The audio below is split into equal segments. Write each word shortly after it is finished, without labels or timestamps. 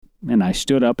and I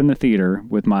stood up in the theater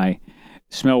with my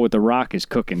Smell What the Rock is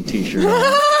Cooking t-shirt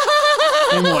on.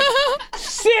 And went,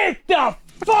 sit the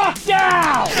fuck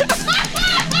down!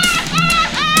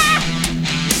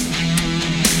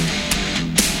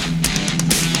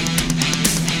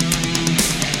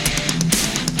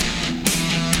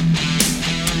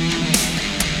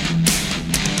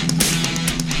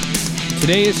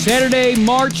 Today is Saturday,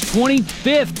 March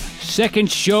 25th,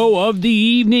 second show of the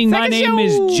evening. My name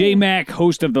is J-Mac,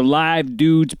 host of the Live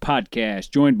Dudes podcast,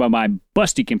 joined by my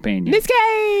busty companion, Miss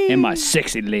K, and my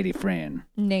sexy lady friend,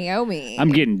 Naomi.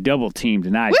 I'm getting double teamed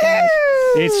tonight, guys.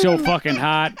 It's so fucking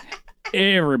hot.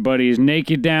 Everybody is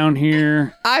naked down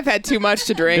here. I've had too much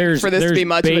to drink for this to be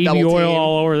much of a double baby oil team.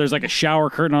 all over. There's like a shower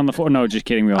curtain on the floor. No, just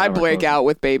kidding. I break out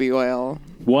with baby oil.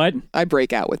 What? I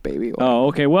break out with baby oil. Oh,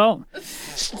 okay. Well,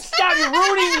 stop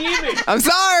ruining the image. I'm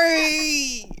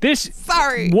sorry. This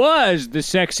was the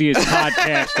sexiest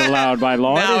podcast allowed by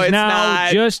law. No, it is it's now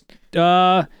not. just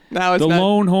the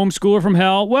lone homeschooler from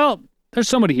hell. Well, there's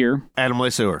somebody here. Adam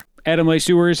Lesueur. Adam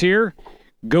Lesueur is here.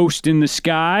 Ghost in the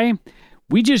Sky.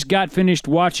 We just got finished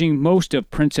watching most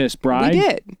of Princess Bride. We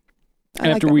did.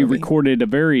 After we recorded a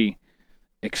very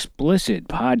explicit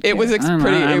podcast. It was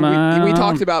pretty. We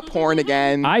talked about porn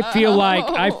again. I feel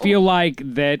like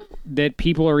that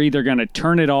people are either going to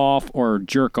turn it off or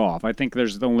jerk off. I think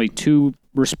there's only two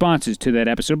responses to that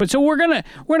episode. But so we're gonna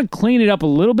clean it up a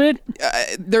little bit.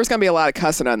 There's gonna be a lot of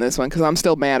cussing on this one because I'm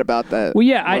still mad about that. Well,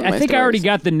 yeah, I think I already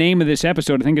got the name of this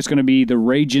episode. I think it's going to be The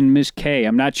Ragin' Miss K.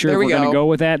 I'm not sure if we're going to go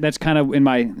with that. That's kind of in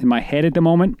my head at the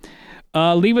moment.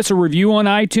 Leave us a review on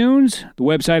iTunes. The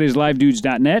website is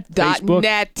livedudes.net. Facebook,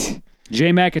 .net.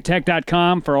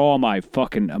 jmacattech.com for all my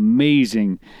fucking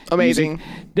amazing music.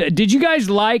 Did you guys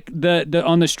like the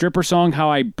on the stripper song how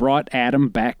I brought Adam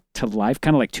back to life,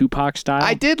 kind of like Tupac style?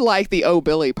 I did like the "Oh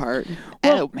Billy" part.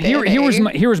 Well,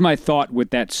 here was my thought with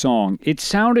that song. It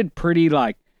sounded pretty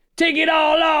like take it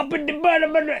all off,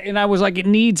 and I was like, it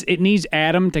needs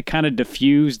Adam to kind of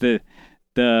diffuse the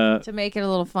to make it a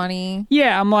little funny.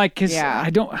 Yeah, I'm like, because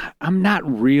I'm not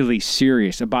really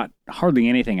serious about hardly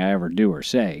anything I ever do or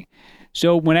say.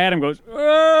 So when Adam goes,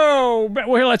 oh,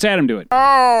 well, here, let's Adam do it.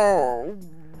 Oh,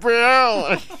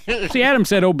 Billy. See, Adam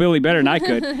said, oh, Billy, better than I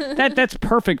could. That's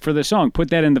perfect for the song. Put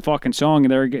that in the fucking song.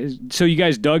 And there. So you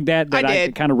guys dug that? I did.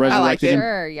 I kind of resurrected him?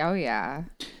 Sure. Oh, yeah.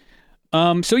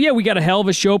 So, yeah, we got a hell of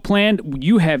a show planned.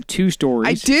 You have two stories.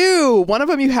 I do. One of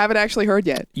them you haven't actually heard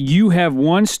yet. You have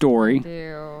one story.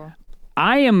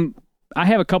 I do. I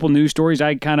have a couple news stories.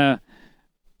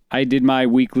 I did my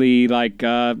weekly,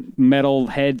 metal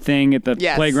head thing at the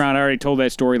playground. I already told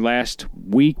that story last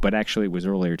week, but actually it was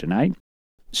earlier tonight.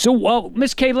 So, well,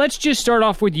 Miss K, let's just start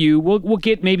off with you. We'll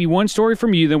get maybe one story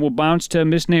from you, then we'll bounce to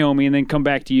Miss Naomi, and then come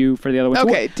back to you for the other one.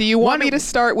 Okay, do you want me to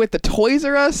start with the Toys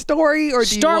R Us story? Or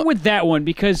start with that one,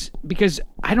 because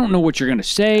I don't know what you're going to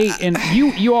say, and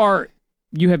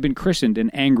you have been christened an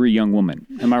angry young woman.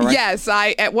 Am I right? Yes,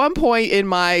 at one point in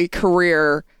my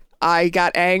career, I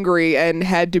got angry and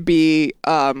had to be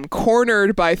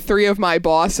cornered by three of my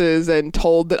bosses and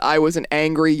told that I was an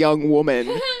angry young woman.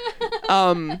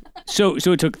 So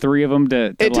it took three of them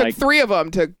to took three of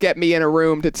them to get me in a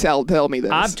room to tell me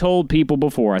this. I've told people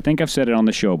before, I think I've said it on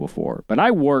the show before, but I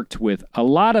worked with a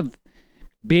lot of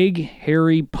big,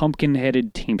 hairy,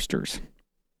 pumpkin-headed Teamsters.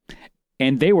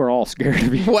 And they were all scared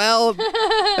of me. Well,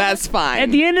 that's fine.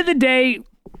 At the end of the day,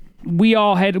 we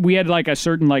had like a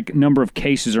certain number of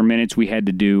cases or minutes we had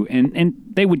to do, and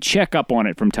they would check up on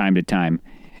it from time to time.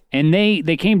 And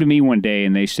they came to me one day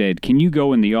and they said, can you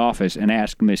go in the office and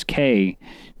ask Miss K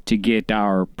to get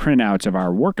our printouts of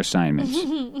our work assignments?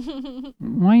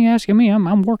 Why are you asking me?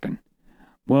 I'm working.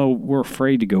 Well, we're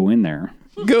afraid to go in there.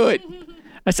 Good.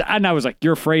 I was like,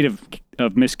 you're afraid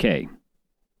of Miss K?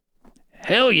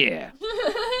 Hell yeah.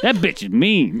 That bitch is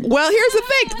mean. Well, here's the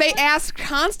thing. They ask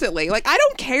constantly. I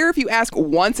don't care if you ask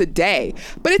once a day,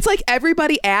 but it's like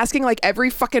everybody asking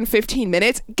every fucking 15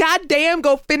 minutes. Goddamn,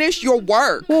 go finish your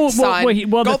work, son.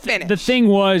 Go finish. The thing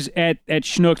was, at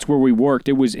Schnucks where we worked,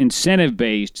 it was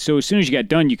incentive-based, so as soon as you got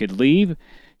done, you could leave.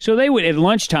 So they would, at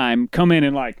lunchtime, come in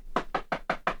and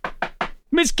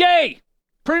Miss K,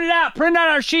 print out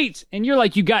our sheets. And you're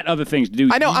like, you got other things to do.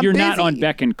 I know, You're busy. not on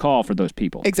beck and call for those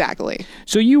people. Exactly.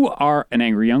 So you are an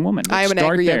angry young woman. I am an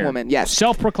angry young woman, yes.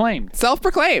 Self-proclaimed.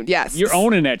 Self-proclaimed, yes. You're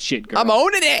owning that shit, girl. I'm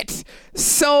owning it.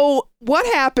 So what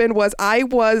happened was I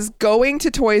was going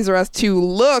to Toys R Us to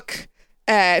look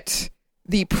at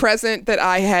the present that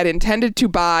I had intended to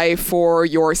buy for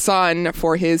your son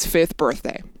for his 5th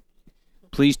birthday.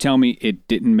 Please tell me it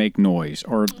didn't make noise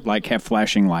or like have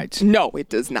flashing lights. No, it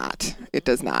does not. It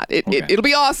does not. It'll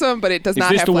be awesome, but it does not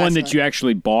have Is this the one that lights. you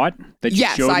actually bought? That you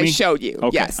Yes, showed me? I showed you. Okay.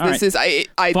 Yes, All this right. is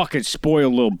I fucking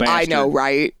spoiled little bastard. I know,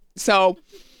 right? So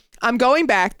I'm going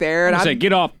back there, and I say,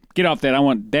 get off that. I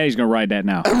want Daddy's gonna ride that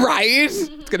now. right. It's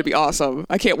gonna be awesome.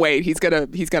 I can't wait. He's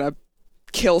gonna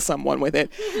kill someone with it.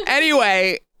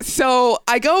 Anyway, so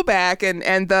I go back, and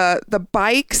the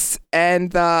bikes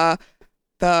and the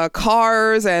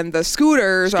cars and the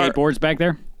scooters Skateboards back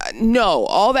there? no,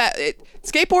 all that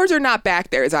skateboards are not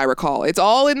back there as I recall. It's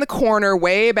all in the corner,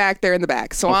 way back there in the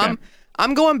back. So Okay.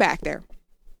 I'm going back there.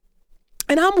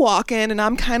 And I'm walking and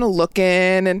I'm kind of looking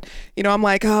and, I'm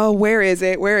like, oh, where is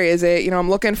it? Where is it? I'm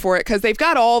looking for it because they've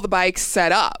got all the bikes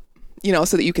set up,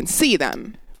 so that you can see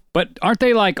them. But aren't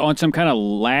they like on some kind of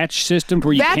latch system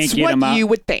where you can't get them out? That's what you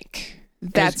would think.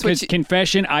 That's what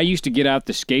confession, I used to get out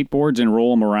the skateboards and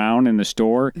roll them around in the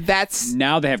store.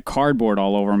 Now they have cardboard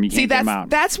all over them. You can't get them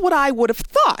out. That's what I would have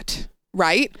thought,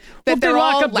 right? That they're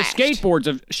lock all up latched. the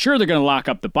skateboards. Sure, they're going to lock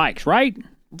up the bikes, right?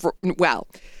 Well,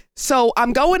 so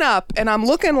I'm going up and I'm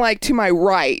looking like to my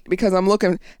right because I'm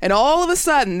looking, and all of a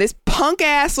sudden this punk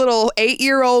ass little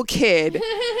 8-year-old kid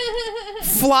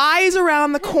flies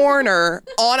around the corner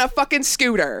on a fucking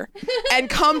scooter and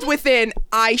comes within,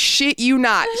 I shit you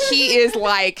not, he is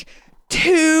like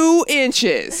 2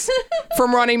 inches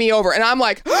from running me over. And I'm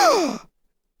like,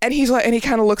 and he's like, and he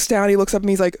kind of looks down, he looks up and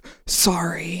he's like,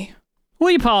 sorry. Well,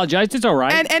 he apologized. It's all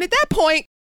right. And at that point,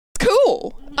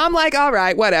 cool. I'm like, all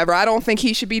right, whatever. I don't think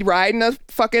he should be riding a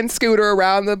fucking scooter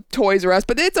around the Toys R Us,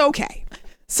 but it's okay.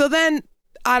 So then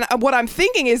what I'm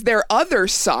thinking is their other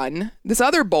son, this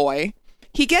other boy,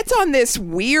 he gets on this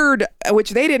weird, which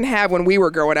they didn't have when we were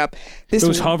growing up.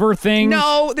 Those hover things?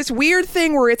 No, this weird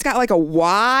thing where it's got like a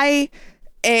Y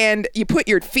and you put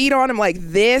your feet on them like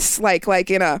this, like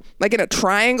in a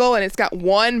triangle, and it's got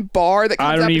one bar that comes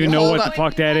up. I don't and even you know hold what on. the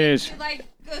fuck that is.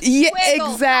 Yeah,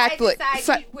 exactly.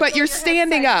 But you're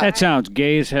standing up. That sounds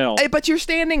gay as hell. But you're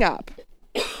standing up.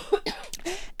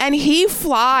 And he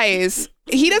flies.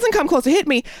 He doesn't come close to hit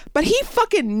me, but he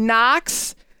fucking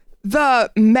knocks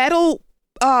the metal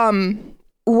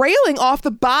railing off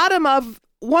the bottom of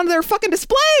one of their fucking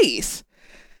displays.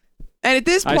 And at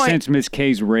this point, I sense Miss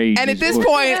K's rage. And at this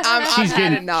point, I've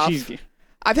had enough.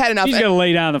 I've had enough. She's going to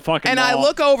lay down the fucking And law. I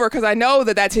look over because I know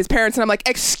that that's his parents, and I'm like,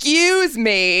 excuse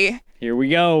me. Here we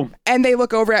go. And they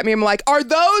look over at me and I'm like, are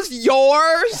those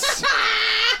yours?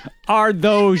 Are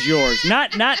those yours?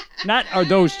 Not are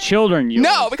those children yours?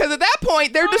 No, because at that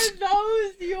point they're just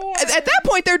those yours? At that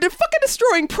point they're fucking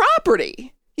destroying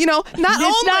property. It's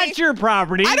not your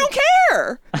property. I don't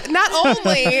care. Not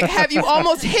only have you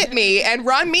almost hit me and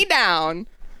run me down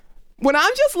when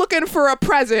I'm just looking for a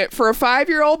present for a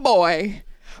 5-year-old boy,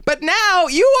 but now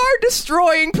you are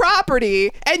destroying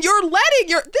property and you're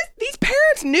letting these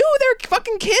parents knew their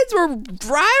fucking kids were driving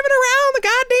around the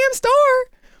goddamn store.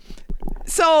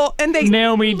 So, and they...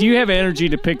 Naomi, do you have energy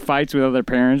to pick fights with other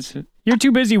parents? You're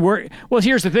too busy working. Well,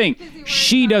 here's the thing.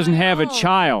 She doesn't have a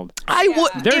child. I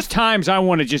would... There's times I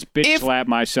want to just bitch slap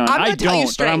my son. I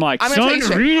don't, but I'm like, son, if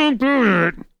you don't do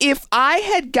it. If I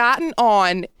had gotten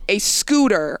on a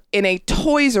scooter in a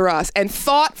Toys R Us and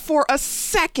thought for a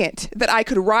second that I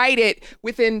could ride it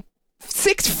within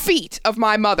 6 feet of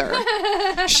my mother,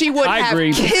 she would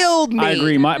have killed me. I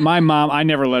agree. My mom, I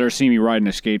never let her see me riding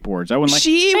the skateboards. I wouldn't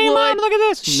hey, Mom, look at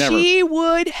this. Never. She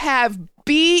would have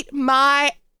beat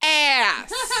my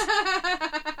ass.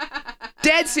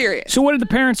 Dead serious. So what did the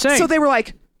parents say? So they were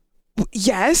like,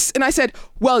 yes. And I said,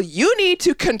 well, you need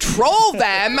to control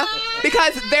them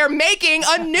because they're making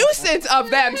a nuisance of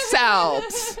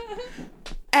themselves.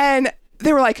 And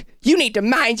they were like, you need to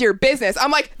mind your business.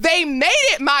 I'm like, they made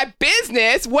it my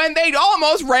business when they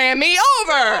almost ran me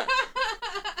over.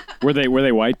 Were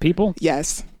they white people?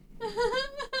 Yes.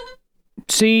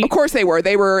 See, of course they were.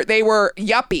 They were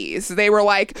yuppies. They were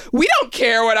like, we don't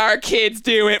care what our kids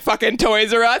do at fucking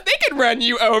Toys R Us. They can run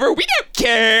you over. We don't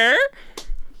care.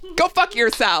 Go fuck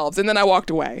yourselves. And then I walked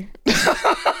away.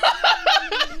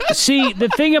 See, the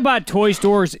thing about toy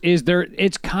stores is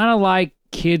it's kind of like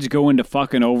kids go into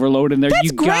fucking overload and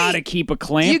you gotta keep a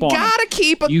clamp on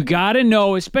them. You gotta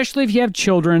know, especially if you have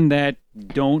children that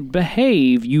don't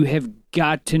behave, you have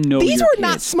got to know these your were kids.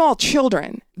 Not small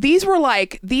children. These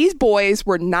boys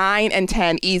were 9 and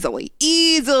 10 easily.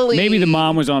 Maybe the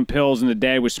mom was on pills and the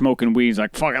dad was smoking weed. He's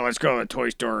like, fuck it, let's go to the toy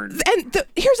store. And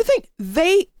here's the thing.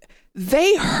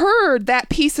 They heard that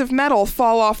piece of metal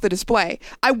fall off the display.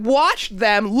 I watched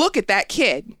them look at that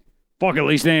kid. Fuck, at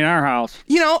least they ain't in our house.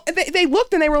 They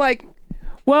looked and they were like,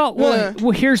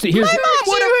 Well, here's My mom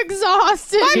would have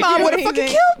exhausted. My mom would have fucking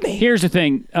killed me. Here's the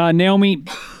thing, Naomi.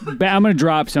 I'm gonna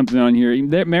drop something on here.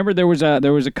 Remember, there was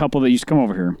a couple that used to come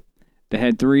over here that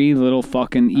had 3 little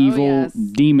fucking evil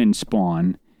demon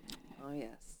spawn. Oh yes.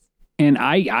 And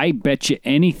I bet you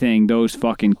anything those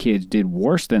fucking kids did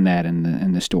worse than that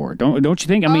in the store. Don't you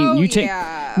think? I mean, you take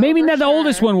maybe not the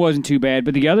oldest one wasn't too bad,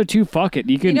 but the other 2, fuck it,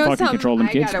 you couldn't fucking control them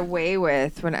kids. I got away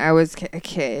with when I was a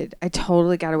kid. I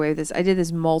totally got away with this. I did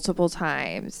this multiple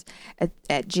times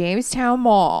at Jamestown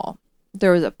Mall.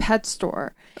 There was a pet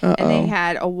store, and they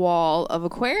had a wall of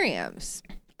aquariums.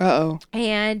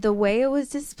 And the way it was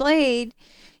displayed,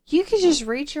 you could just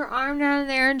reach your arm down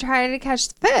there and try to catch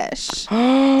the fish.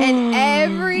 And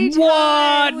every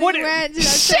time we went to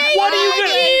the what are you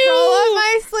gonna do? Roll up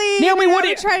my sleeve. Naomi, I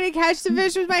would try to catch the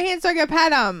fish with my hands so I could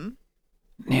pet them.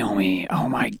 Naomi, oh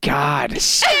my God.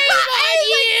 Shame on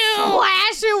you!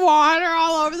 Splashing water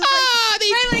all over the place. Oh,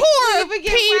 these poor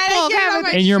people.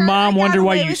 And your mom wondered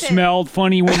why you smelled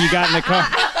funny when you got in the car.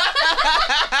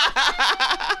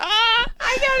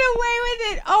 I got away with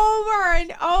it over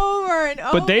and over and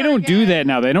over. But they don't do that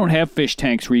now. They don't have fish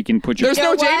tanks where you can put your... There's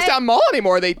no Jamestown Mall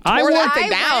anymore. They tore that thing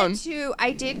down.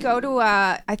 I did go to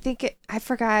I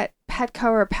forgot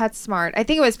Petco or PetSmart. I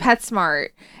think it was PetSmart.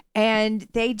 And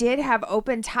they did have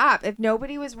open top. If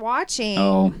nobody was watching,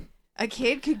 a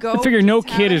kid could go. I figure no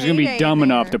kid is going to be dumb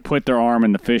enough to put their arm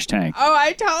in the fish tank. Oh,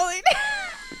 I totally...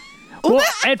 Well,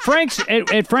 at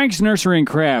Frank's Nursery and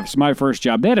Crafts, my first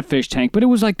job, they had a fish tank, but it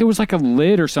was like there was like a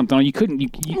lid or something. You couldn't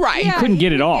get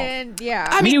it off. Yeah,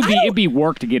 I mean it'd be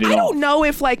work to get it off. I don't know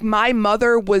if like my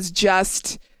mother was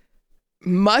just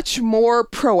much more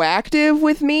proactive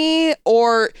with me,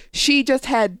 or she just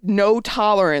had no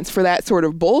tolerance for that sort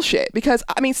of bullshit. Because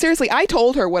I mean, seriously, I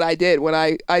told her what I did when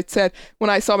I saw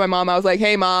my mom. I was like,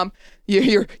 "Hey, Mom.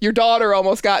 Your daughter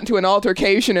almost got into an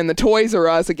altercation in the Toys R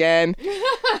Us again."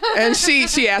 And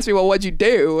she asked me, "Well, what'd you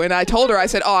do?" And I told her, I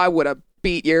said, "Oh, I would have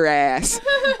beat your ass."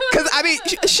 Because, I mean,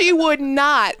 she would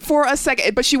not for a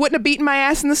second, but she wouldn't have beaten my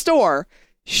ass in the store.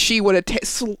 She would have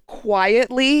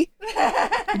quietly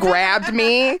grabbed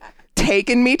me,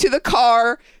 taken me to the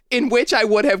car, in which I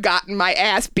would have gotten my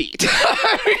ass beat.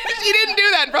 She didn't do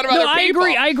that in front of other people.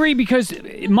 I agree, because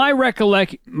my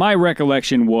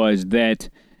recollection was that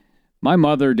my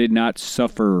mother did not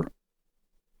suffer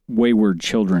wayward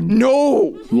children.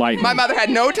 No, lightly. My mother had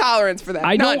no tolerance for that.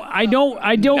 I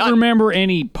don't remember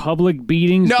any public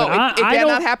beatings. No, but it did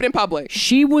not happen in public.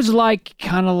 She was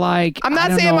kind of like. I'm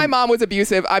not saying my mom was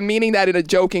abusive. I'm meaning that in a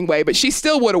joking way, but she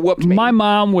still would have whooped me. My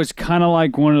mom was kind of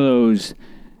like one of those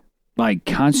like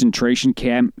concentration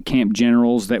camp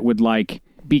generals that would like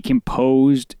be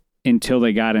composed until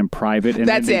they got in private, and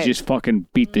then they just fucking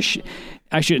beat the shit.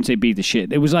 I shouldn't say beat the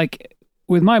shit. It was like,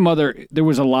 with my mother, there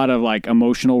was a lot of like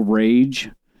emotional rage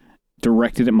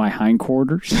directed at my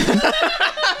hindquarters. You know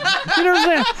what I'm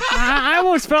saying? I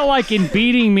almost felt like in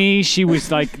beating me, she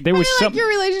was like, there was something. Like your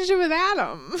relationship with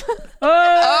Adam.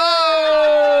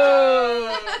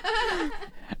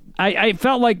 I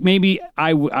felt like maybe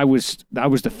I was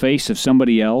the face of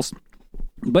somebody else.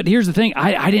 But here's the thing,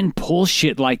 I didn't pull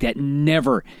shit like that.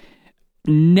 Never.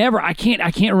 I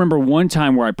can't remember one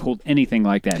time where I pulled anything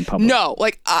like that in public. No,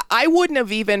 like I wouldn't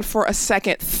have even for a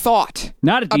second thought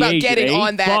not at the about age getting of 8.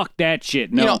 on that. Fuck that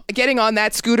shit. No, you know, getting on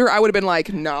that scooter, I would have been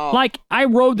like, no. Like I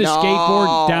rode the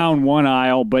skateboard down one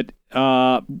aisle, but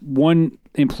one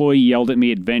employee yelled at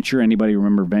me at Venture. Anybody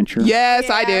remember Venture? Yes,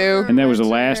 I do. And that was the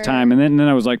last time. And then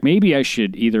I was like, maybe I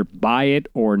should either buy it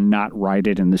or not ride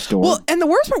it in the store. Well, and the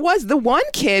worst part was the one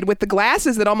kid with the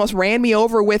glasses that almost ran me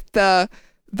over with the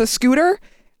scooter.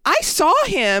 I saw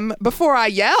him before I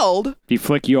yelled. Did he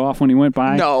flick you off when he went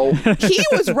by? No. He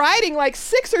was riding like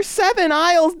 6 or 7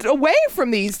 aisles away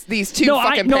from these two fucking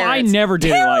parents. No, I never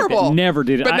did it like that. Never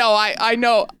did it. But I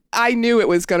know. I knew it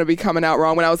was going to be coming out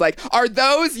wrong when I was like, "Are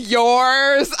those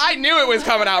yours?" I knew it was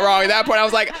coming out wrong at that point. I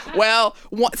was like, well,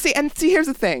 see, here's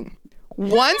the thing.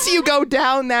 Once you go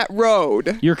down that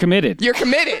road, you're committed. You got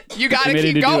to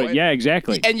keep going. Do it. Yeah,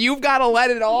 exactly. And you've got to let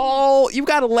it all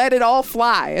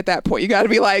fly at that point. You got to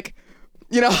be like,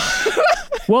 you know.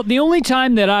 Well, the only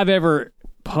time that I've ever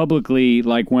publicly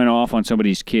like went off on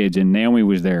somebody's kids, and Naomi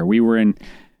was there. We were in,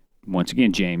 once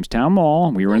again, Jamestown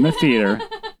Mall. We were in the theater.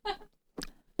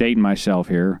 Dating myself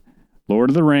here. Lord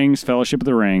of the Rings, Fellowship of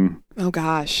the Ring. Oh,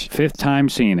 gosh. 5th time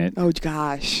seeing it. Oh,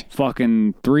 gosh.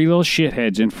 Fucking 3 little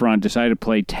shitheads in front decided to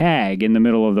play tag in the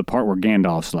middle of the part where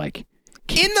Gandalf's like...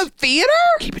 In the theater?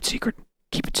 Keep it secret.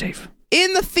 Keep it safe.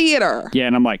 In the theater? Yeah,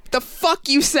 and I'm like... The fuck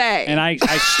you say? And I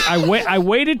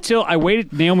waited.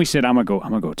 Naomi said, I'm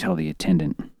gonna go tell the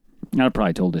attendant. I've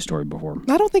probably told this story before.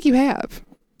 I don't think you have.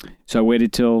 So I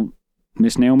waited till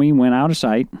Miss Naomi went out of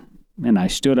sight, and I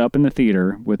stood up in the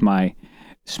theater with my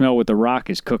Smell What the Rock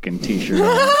is Cooking t-shirt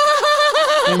on.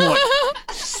 And went,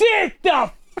 sit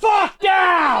the fuck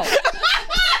down!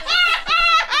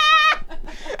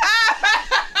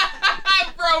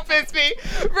 Bro pissed me.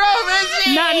 Bro pissed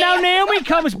me. Now Naomi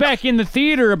comes back in the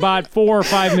theater about 4 or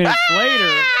 5 minutes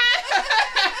later.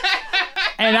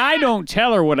 And I don't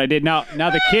tell her what I did. Now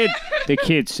the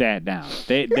kid sat down.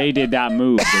 They did not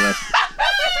move.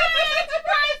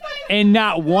 And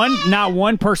not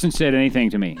one person said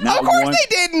anything to me. Of course they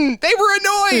didn't. They were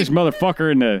annoyed. This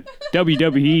motherfucker in the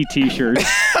WWE t-shirt.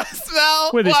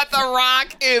 Smell what the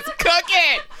Rock is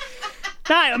cooking.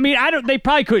 I mean, they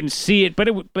probably couldn't see it, but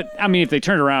I mean, if they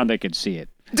turned around, they could see it.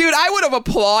 Dude, I would have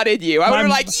applauded you. I would have been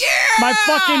like, yeah! My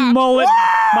fucking mullet,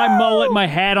 my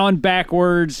hat on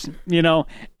backwards, you know.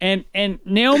 And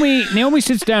Naomi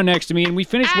sits down next to me, and we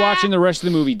finished watching the rest of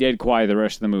the movie dead quiet the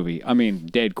rest of the movie. I mean,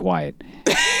 dead quiet.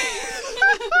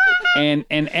 And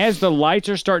as the lights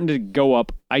are starting to go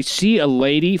up, I see a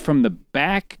lady from the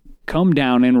back come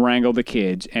down and wrangle the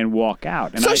kids and walk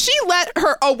out. And she let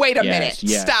her... Oh, wait a minute.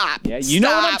 Yes. Stop. Yeah, you know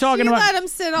what I'm talking about. She let him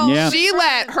sit all... Yeah. She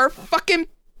let her fucking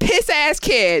piss-ass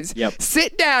kids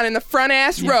sit down in the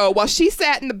front-ass row while she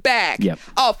sat in the back. Yep.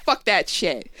 Oh, fuck that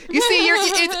shit. You see,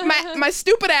 my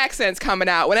stupid accent's coming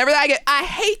out. Whenever I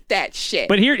hate that shit.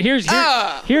 But here's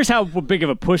how big of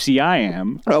a pussy I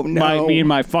am. Oh, no. Me and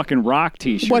my fucking Rock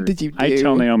t-shirt. What did you do? I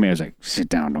tell Naomi, I was like, sit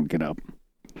down, don't get up.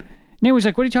 Naomi's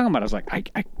like, what are you talking about? I was like,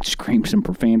 I screamed some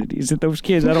profanities at those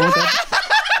kids. I don't want that.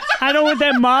 I don't want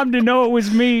that mom to know it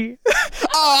was me.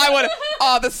 Oh, I would have.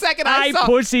 Oh, the second I saw...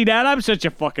 pussied out. I'm such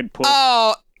a fucking pussy.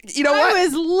 Oh, you know what? I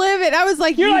was livid. I was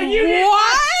like, You're like, you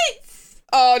what?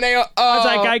 Oh, Naomi. I was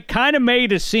like, I kind of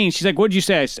made a scene. She's like, what'd you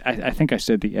say? I think I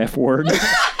said the F word.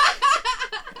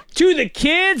 To the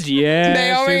kids? Yeah,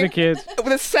 Naomi, to the kids.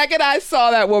 The second I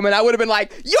saw that woman, I would have been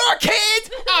like, your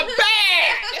kids are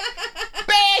bad.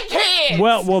 Bad kids.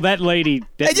 Well, that lady...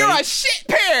 and you're a shit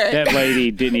parent. That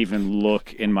lady didn't even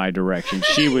look in my direction.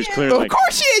 She was clearly... Of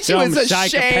course she did. She was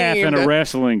ashamed. Psychopath in a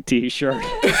wrestling t-shirt.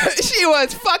 She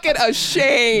was fucking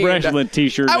ashamed. Wrestling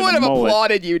t-shirt. I would have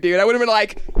applauded you, dude. I would have been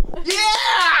like,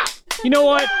 yeah! You know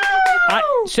what?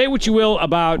 Say what you will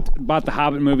about the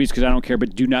Hobbit movies, because I don't care,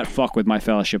 but do not fuck with my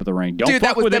Fellowship of the Ring. Dude,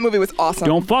 that movie was awesome.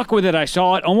 Don't fuck with it. I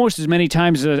saw it almost as many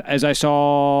times as I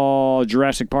saw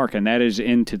Jurassic Park, and that is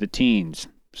into the teens.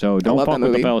 So don't fuck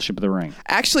with the Fellowship of the Ring.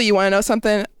 Actually, you want to know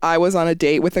something? I was on a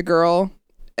date with a girl,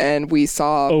 and we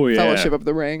saw Fellowship of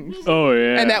the Ring. Oh,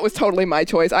 yeah. And that was totally my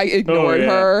choice. I ignored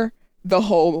her. The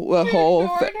whole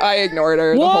I ignored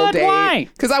her the whole day. Why?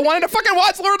 Because I wanted to fucking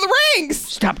watch Lord of the Rings.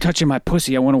 Stop touching my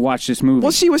pussy. I want to watch this movie.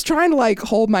 Well, she was trying to like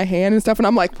hold my hand and stuff, and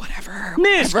I'm like, whatever.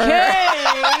 Miss K.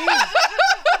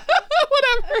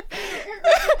 Whatever.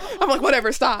 I'm like,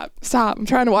 whatever. Stop. I'm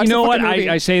trying to watch. You know what? Movie.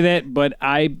 I say that, but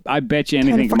I bet you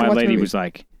anything. My lady was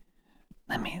like,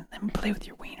 let me play with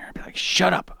your wiener. I'd be like,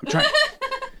 shut up. I'm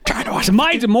trying to watch. The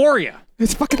Mines of Moria.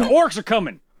 It's fucking the orcs are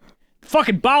coming.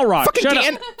 Fucking Balrog. Shut up.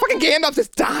 Fucking Gandalf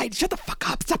just died. Shut the fuck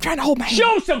up. Stop trying to hold my hand.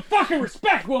 Show some fucking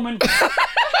respect, woman.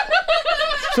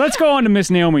 So let's go on to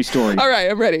Miss Naomi's story. All right,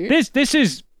 I'm ready. This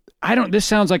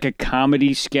sounds like a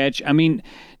comedy sketch. I mean,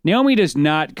 Naomi does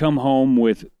not come home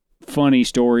with funny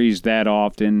stories that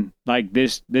often. Like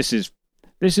this is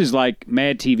like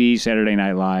Mad TV, Saturday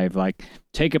Night Live. Like,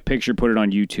 take a picture, put it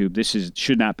on YouTube.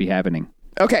 Should not be happening.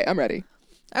 Okay, I'm ready.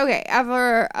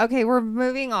 Okay, we're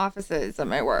moving offices at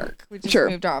my work. We just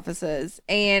moved offices.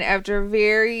 And after a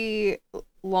very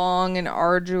long and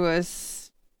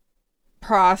arduous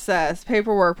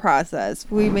paperwork process,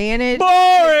 we managed...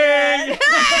 Boring! Let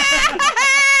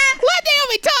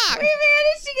Naomi talk! We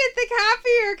managed to get the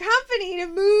copier company to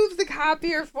move the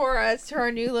copier for us to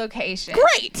our new location.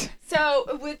 Great!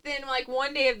 So, within like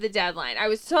one day of the deadline, I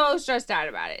was so stressed out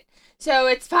about it. So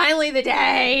it's finally the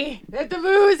day that the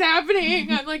move is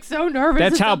happening. I'm like so nervous.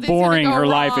 That's how boring her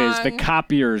life is. The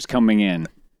copier's coming in.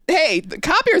 Hey, the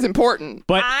copier is important.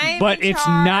 But it's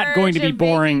not going to be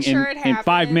boring in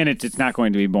 5 minutes. It's not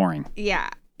going to be boring.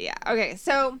 Yeah. Okay,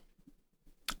 so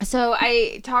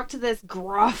I talked to this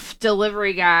gruff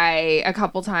delivery guy a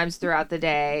couple times throughout the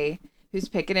day who's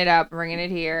picking it up, bringing it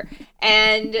here,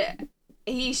 and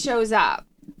he shows up.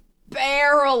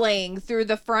 Barreling through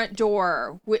the front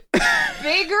door,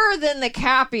 bigger than the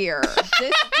copier.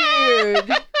 This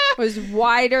dude was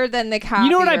wider than the copier. You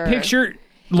know what I picture?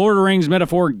 Lord of the Rings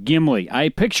metaphor, Gimli. I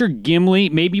picture Gimli,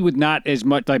 maybe with not as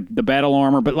much like the battle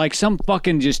armor, but like some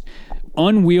fucking just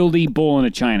unwieldy bull in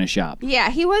a china shop. Yeah,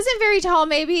 he wasn't very tall.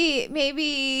 Maybe,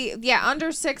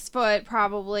 under 6 foot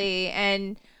probably,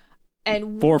 and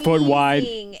and 4 foot wide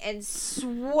and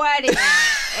sweating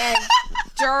and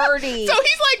dirty. So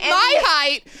he's like my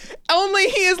height, only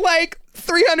he is like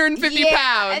 350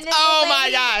 pounds. Oh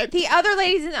my God. The other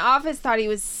ladies in the office thought he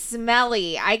was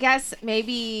smelly. I guess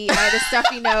maybe I had a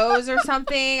stuffy nose or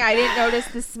something. I didn't notice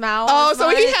the smell. Oh,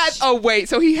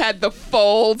 so he had the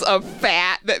folds of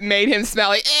fat that made him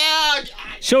smelly. Ew.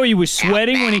 So he was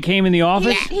sweating when he came in the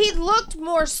office? He looked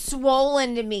more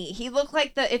swollen to me. He looked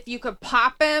like if you could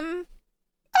pop him.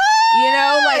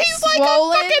 Like he's swollen.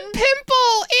 Like a fucking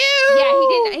pimple. Ew.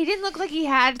 Yeah, he didn't look like he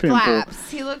had Pimple. flaps.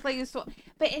 He looked like he was swollen.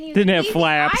 But didn't have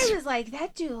flaps. I was like,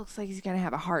 that dude looks like he's gonna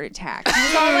have a heart attack. So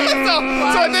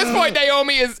at this point,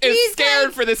 Naomi is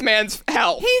scared for this man's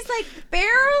health. He's like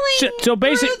barreling through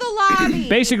the lobby.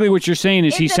 Basically, what you're saying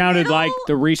is he sounded like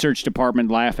the research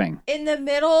department laughing. In the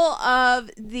middle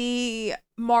of the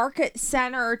market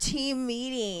center team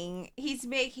meeting, he's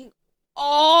making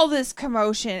all this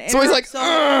commotion. So he's like,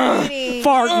 farting,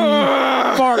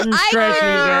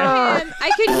 stretching.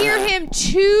 I could hear him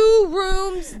 2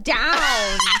 rooms down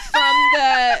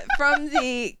from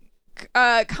the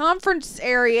conference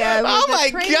area. Oh my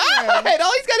God! Room.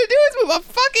 All he's got to do is move a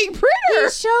fucking printer. He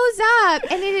shows up,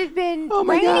 and it had been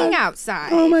raining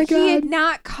outside. Oh my God! He had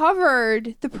not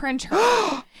covered the printer.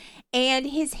 And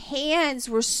his hands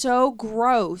were so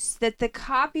gross that the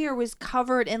copier was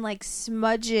covered in like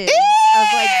smudges of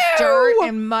like dirt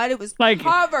and mud. It was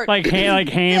covered like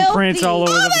handprints all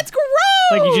over. That's gross.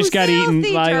 Like you just got eaten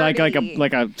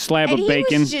like a slab of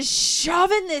bacon. He was just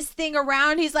shoving this thing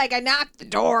around. He's like, I knocked the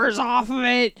doors off of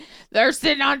it. They're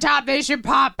sitting on top. They should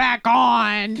pop back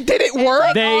on. Did it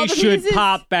work? Like, they should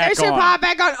pop back on. They should pop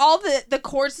back on. All the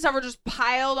cords and stuff were just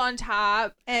piled on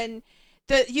top, and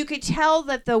you could tell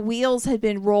that the wheels had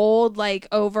been rolled like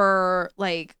over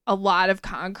like a lot of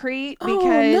concrete because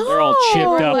they're all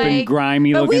chipped up and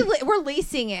grimy but looking. we're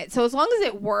leasing it, so as long as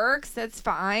it works, that's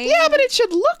fine. Yeah, but it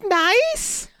should look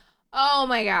nice. Oh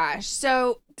my gosh!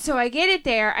 So I get it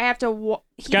there. I have to.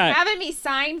 He's having me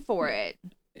sign for it.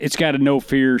 It's got a no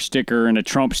fear sticker and a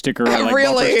Trump sticker, like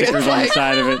really? bumper stickers on the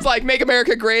side of it. It's like Make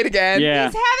America Great Again. Yeah,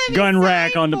 gun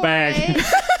rack on the back.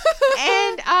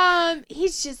 And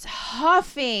he's just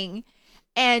huffing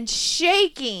and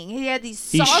shaking. He had these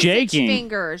sausage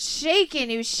fingers shaking.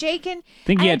 He was shaking.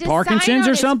 Think he had Parkinson's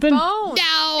or something? No,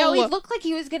 he looked like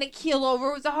he was going to keel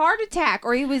over. It was a heart attack,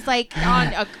 or he was like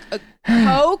on a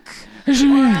Coke. Or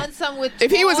on some if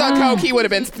he was on Coke, he would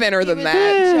have been thinner than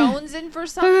that. Jonesing for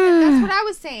something. That's what I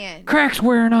was saying. Crack's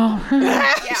wearing off.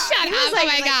 Yeah. Shut up! Like,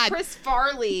 oh my God! Chris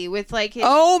Farley with like his.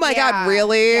 Oh my God!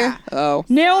 Really? Yeah. Oh.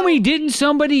 Naomi, didn't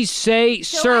somebody say,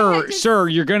 "Sir,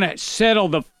 you're gonna settle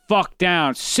the fuck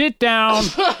down. Sit down.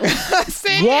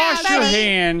 Wash your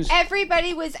hands."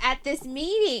 Everybody was at this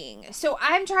meeting, so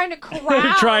I'm trying to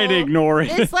corral. Trying to ignore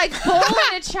it. It's like bull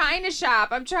in a china shop.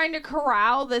 I'm trying to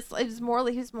corral this. He's more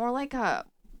like a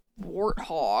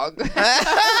warthog.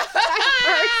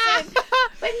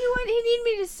 But he needed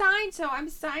me to sign, so I'm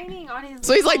signing on his.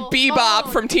 So he's like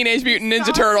Bebop from Teenage Mutant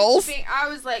Ninja Turtles. I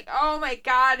was like, oh my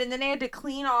God! And then I had to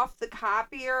clean off the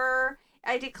copier.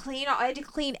 I had to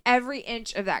clean every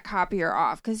inch of that copier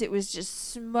off because it was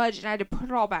just smudged, and I had to put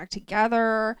it all back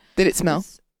together. Did it smell?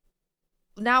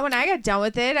 Now, when I got done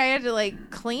with it, I had to like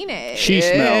clean it. She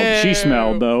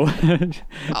smelled though. Had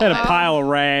a pile of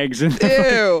rags. And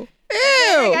Ew.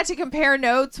 I got to compare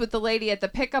notes with the lady at the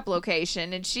pickup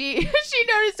location, and she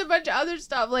noticed a bunch of other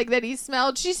stuff like that he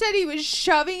smelled. She said he was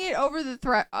shoving it over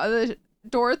the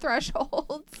door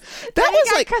thresholds. That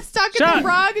was like stuck in the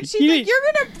rug, and she's like,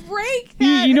 "You're gonna break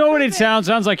that." You know what it sounds?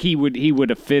 Sounds like he would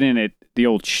have fit in it. The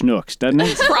old schnooks, doesn't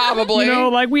it? Probably. You know,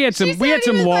 like we had some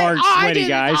large, sweaty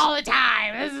guys. I do this all the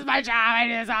time. This is my job. I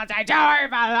do this all the time. Don't worry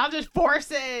about it. I'll just force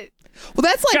it. Well,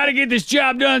 that's like gotta get this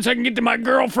job done so I can get to my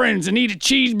girlfriends and eat a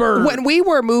cheeseburger. When we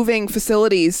were moving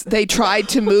facilities, they tried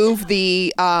to move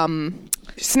the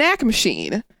snack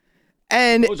machine.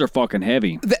 And those are fucking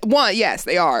heavy. Yes,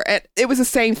 they are. And it was the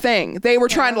same thing. They were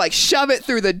trying to like shove it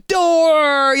through the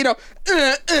door, you know,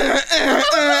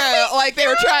 like they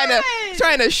were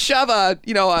trying to shove a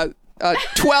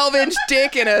 12-inch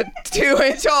dick in a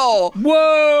 2-inch hole.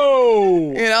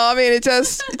 Whoa! You know, I mean, it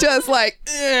just like,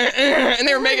 and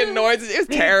they were making noises. It was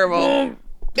terrible.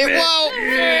 It won't.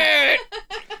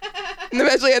 And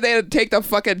eventually they had to take the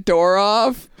fucking door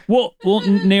off. Well,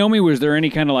 Naomi, was there any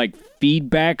kind of like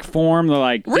feedback form? They're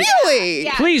like, really?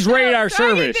 Yeah. Please rate our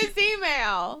service. I get this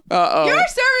email. Uh-oh. Your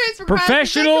service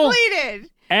professional, completed.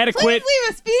 Adequate, please leave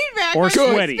us feedback or on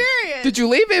sweaty. Experience. Did you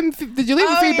leave him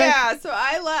feedback? Yeah, so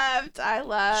I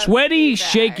left. Sweaty,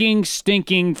 feedback. shaking,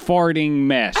 stinking, farting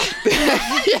mess.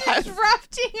 Yes.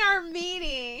 Disrupting our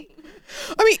meeting.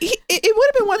 I mean, it would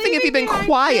have been one thing if he'd been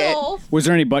quiet. Was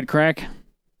there any butt crack?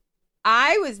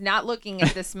 I was not looking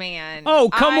at this man. Oh,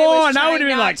 come on. I would have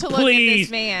been like,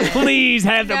 please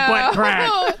have the butt crack.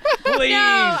 Please.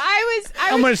 No,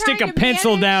 I'm going to stick a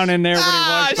pencil down in there when he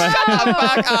walks by. Shut the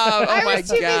fuck up. Oh, I was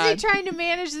too busy trying to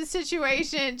manage the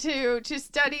situation to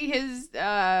study his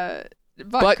butt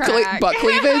crack. Butt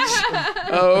cleavage?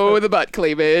 Oh, the butt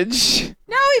cleavage.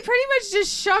 No, he pretty much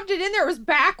just shoved it in there. It was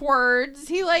backwards.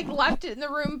 He left it in the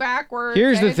room backwards.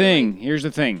 Here's the thing.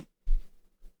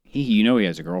 He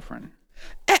has a girlfriend.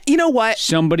 You know what?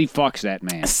 Somebody fucks that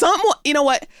man. You know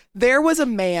what? There was a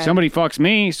man. Somebody fucks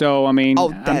me, so I mean. Oh,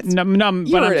 that's. You're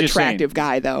an attractive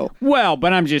guy, though. Well,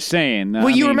 but I'm just saying. Well,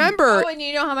 you remember. Oh, and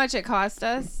you know how much it cost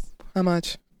us? How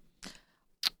much?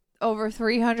 Over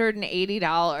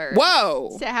 $380.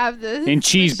 Whoa! To have this. And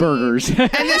cheeseburgers.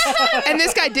 and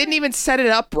this guy didn't even set it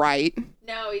up right.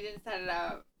 No, he didn't set it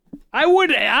up. I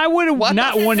would have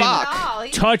not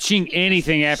wanted touching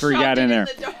anything after he got in there.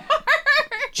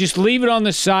 Just leave it on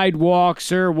the sidewalk,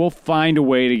 sir. We'll find a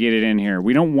way to get it in here.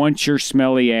 We don't want your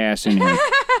smelly ass in here.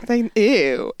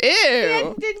 Ew.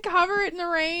 He didn't cover it in the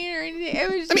rain or anything.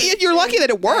 It was. You're lucky that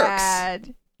it works.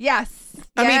 Bad. Yes.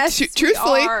 I mean,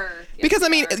 truthfully, because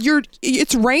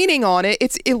it's raining on it.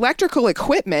 It's electrical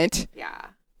equipment. Yeah.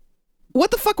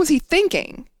 What the fuck was he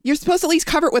thinking? You're supposed to at least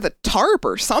cover it with a tarp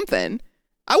or something.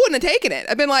 I wouldn't have taken it.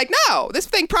 I've been like, no, this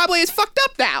thing probably is fucked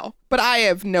up now. But I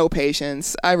have no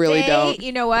patience. I really don't.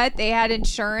 You know what? They had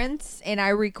insurance, and I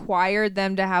required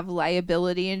them to have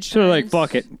liability insurance. So like,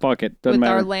 fuck it. Doesn't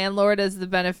matter. With our landlord as the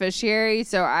beneficiary.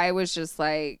 So I was just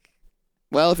like,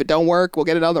 well, if it don't work, we'll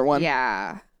get another one.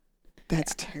 Yeah.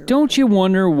 That's terrible. Don't you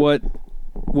wonder what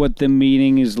the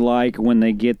meeting is like when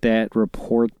they get that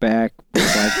report back?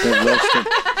 Like the list of...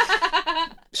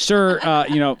 Sir,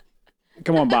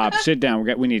 come on, Bob, sit down.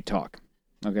 We need to talk.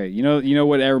 Okay, you know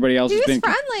what everybody else has been. He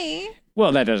was friendly.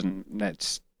 Well, that's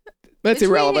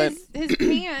irrelevant. His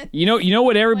pants. You know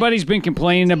what everybody's been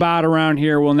complaining about around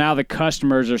here? Well, now the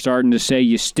customers are starting to say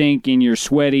you stink and you're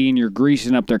sweaty and you're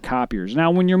greasing up their copiers.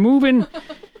 Now, when you're moving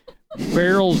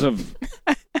barrels of,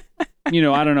 I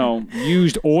don't know,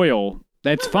 used oil,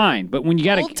 that's fine. But when you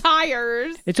got old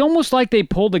tires, it's almost like they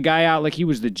pulled the guy out like he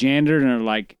was the janitor and they're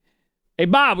like, hey,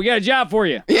 Bob, we got a job for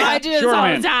you. Yeah, I do this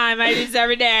all the time. I do this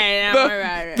every day.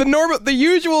 The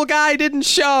usual guy didn't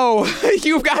show.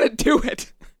 You've got to do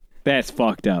it. That's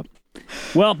fucked up.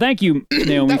 Well, thank you,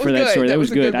 Naomi, for that story. That was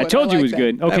good. I told you it was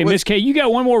good. Okay, Miss K, you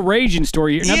got one more raging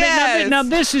story here. Now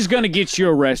this is going to get you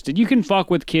arrested. You can fuck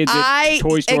with kids at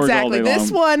toy stores all day long. This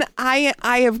one,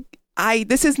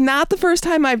 this is not the first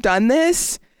time I've done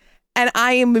this. And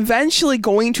I am eventually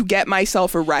going to get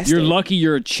myself arrested. You're lucky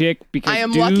you're a chick because I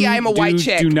am lucky I am a white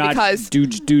chick because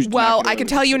well, I can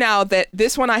tell you now that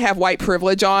this one I have white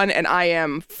privilege on, and I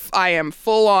am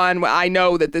full on. I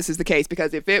know that this is the case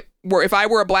because if I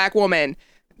were a black woman,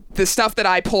 the stuff that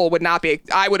I pull would not be.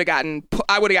 I would have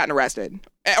gotten arrested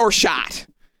or shot.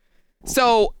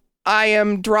 So I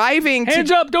am driving. Hands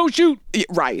up! Don't shoot.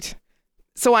 Right.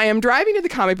 So I am driving to the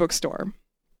comic book store.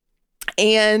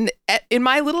 And in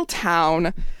my little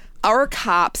town, our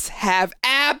cops have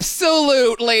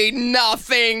absolutely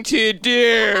nothing to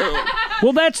do.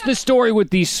 Well, that's the story with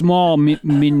these small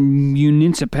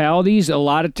municipalities. A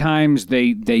lot of times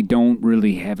they don't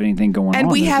really have anything going on.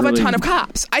 And we have a ton of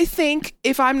cops. I think,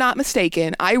 if I'm not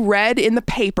mistaken, I read in the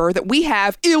paper that we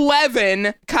have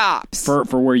 11 cops. For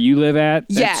where you live at?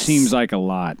 That yes. Seems like a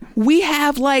lot. We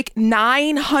have like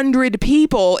 900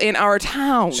 people in our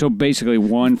town. So basically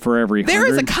one for every 100? There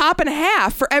is a cop and a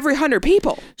half for every 100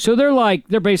 people. So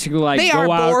they're basically like, they are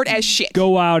bored as shit.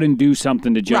 Go out and do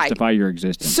something to justify your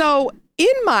existence. So in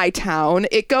my town,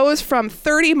 it goes from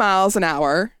 30 miles an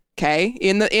hour, okay,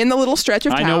 in the little stretch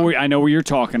of town. I know where you're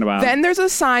talking about. Then there's a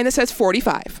sign that says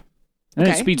 45. And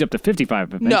then it speeds up to 55.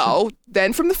 Eventually. No,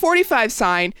 then from the 45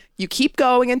 sign, you keep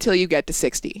going until you get to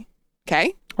 60,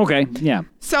 okay? Okay, yeah.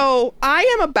 So I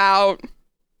am about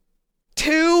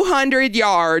 200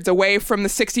 yards away from the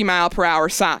 60 mile per hour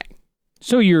sign.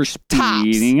 So you're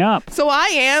speeding up. So I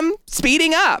am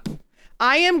speeding up.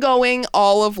 I am going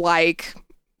all of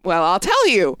I'll tell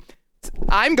you.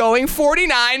 I'm going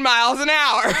 49 miles an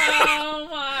hour. Oh,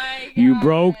 my God. You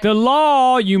broke the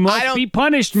law. You must be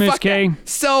punished, Miss K.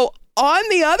 So on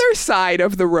the other side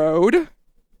of the road,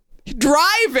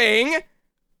 driving,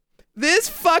 this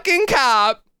fucking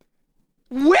cop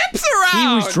whips around.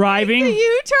 He was driving? The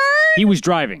U-turn? He was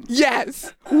driving.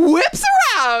 Yes. Whips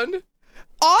around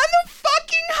on the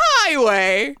fucking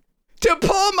highway to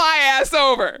pull my ass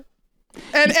over.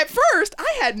 And at first,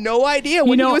 I had no idea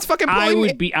when he was fucking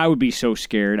pulling me. I would be so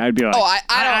scared. I'd be like,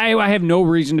 I have no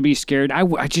reason to be scared.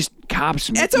 I just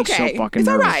cops make me so fucking nervous. It's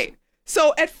all right.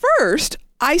 So at first,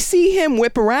 I see him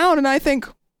whip around, and I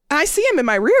see him in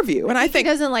my rear view, and I think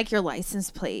he doesn't like your license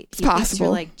plate. It's possible. Thinks you're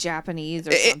like Japanese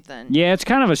or something. Yeah, it's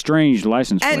kind of a strange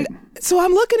license plate. And so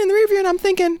I'm looking in the rear view, and I'm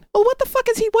thinking, well, what the fuck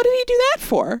is he? What did he do that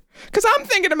for? Because I'm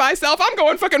thinking to myself, I'm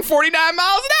going fucking 49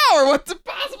 miles an hour. What's it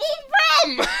possible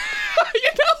from?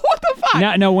 What the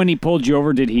fuck? No, when he pulled you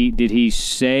over, did he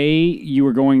say you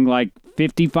were going like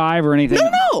 55 or anything?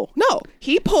 No.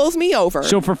 He pulls me over.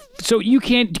 So you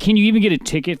can you even get a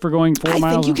ticket for going 4 miles?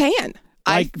 I think you can.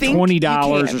 Like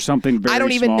 $20 or something very I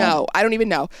don't even small. know. I don't even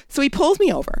know. So he pulls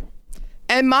me over.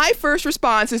 And my first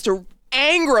response is to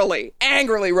angrily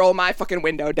roll my fucking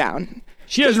window down.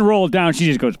 She doesn't roll it down. She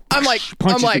just goes, punches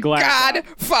the glass God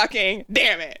out. fucking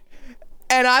damn it.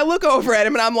 And I look over at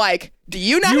him and I'm like, do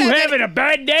you not have having a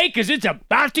bad day? Because it's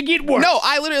about to get worse. No,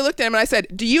 I literally looked at him and I said,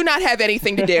 do you not have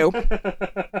anything to do?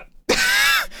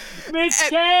 Miss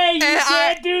K, you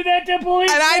can't do that to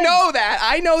police. And I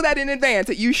know that in advance,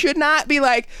 that you should not be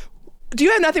like, do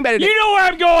you have nothing better to do? You know where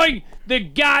I'm going? The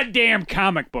goddamn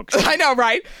comic books. I know,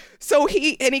 right? So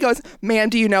he goes, ma'am,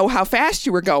 do you know how fast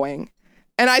you were going?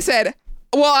 And I said,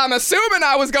 well, I'm assuming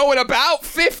I was going about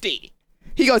 50.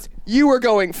 He goes, you were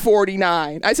going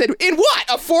 49. I said, in what?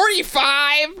 A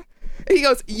 45? And he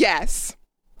goes, yes.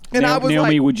 And I was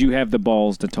Naomi, like, would you have the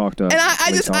balls to talk to? And no,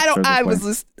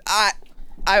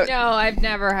 I've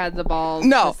never had the balls.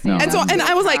 No. And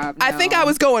I was like, I think I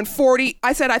was going 40.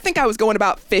 I said, I think I was going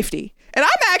about 50. And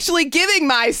I'm actually giving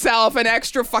myself an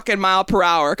extra fucking mile per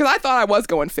hour because I thought I was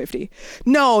going 50.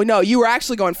 No, you were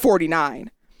actually going 49.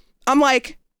 I'm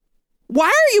like, why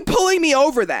are you pulling me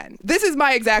over then? This is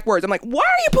my exact words. I'm like, why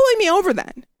are you pulling me over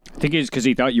then? I think it's because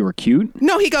he thought you were cute.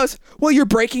 No, he goes, well, you're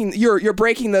breaking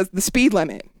the speed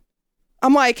limit.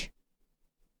 I'm like,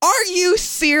 are you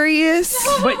serious?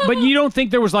 But you don't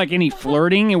think there was like any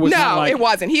flirting? It was it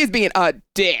wasn't. He was being a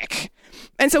dick.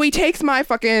 And so he takes my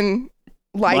fucking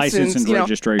license and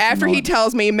registration. After he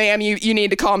tells me, ma'am, you need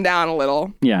to calm down a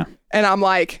little. Yeah. And I'm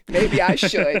like, maybe I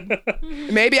should.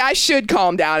 Maybe I should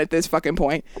calm down at this fucking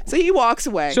point. So he walks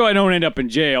away. So I don't end up in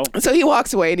jail. So he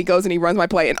walks away and he goes and he runs my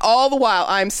plate. And all the while,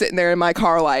 I'm sitting there in my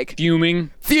car like... Fuming.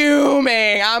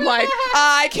 I'm like,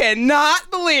 I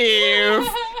cannot believe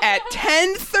at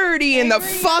 10:30 in the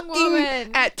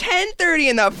fucking... At 10:30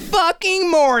 in the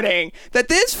fucking morning that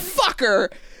this fucker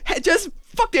had just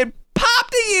fucking...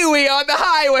 popped a Yui on the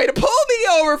highway to pull me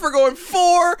over for going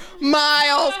 4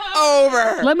 miles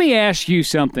over. Let me ask you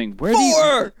something.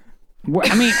 I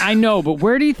mean, I know, but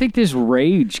where do you think this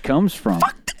rage comes from?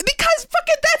 Because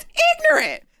fucking that's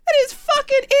ignorant. That is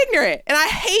fucking ignorant. And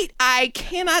I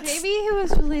cannot... Maybe he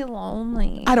was really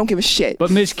lonely. I don't give a shit.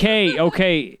 But Miss K,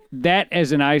 okay, that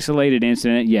as an isolated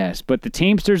incident, yes. But the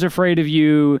Teamster's afraid of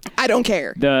you. I don't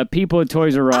care. The people at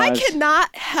Toys R Us. I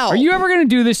cannot help. Are you ever going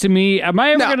to do this to me? Am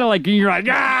I ever going to you're like,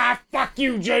 fuck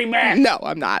you, J-Mac. No,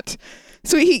 I'm not.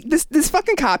 So this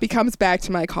fucking cop, he comes back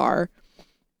to my car.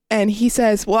 And he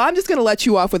says, well, I'm just going to let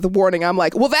you off with a warning. I'm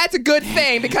like, well, that's a good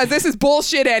thing because this is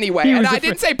bullshit anyway. And I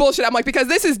didn't say bullshit. I'm like, because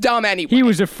this is dumb anyway. He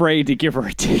was afraid to give her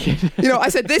a ticket. I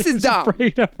said, this is dumb.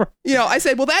 Afraid of her. I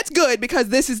said, well, that's good because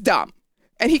this is dumb.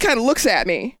 And he kind of looks at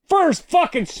me. First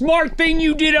fucking smart thing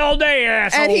you did all day,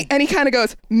 asshole. And he kind of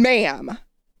goes, ma'am.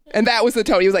 And that was the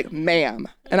tone. He was like, ma'am.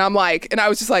 And I'm like, and I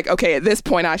was just like, okay, at this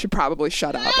point, I should probably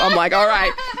shut up. I'm like, all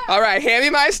right, hand me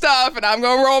my stuff, and I'm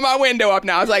going to roll my window up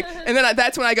now. I was like, and then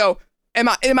that's when I go, am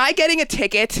I getting a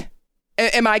ticket?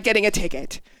 Am I getting a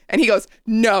ticket? And he goes,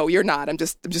 no, you're not. I'm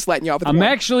just letting you off. I'm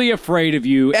actually afraid of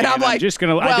you. And I'm like, just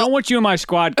going to, I don't want you in my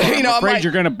squad car. I'm afraid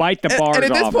you're going to bite the bars off. And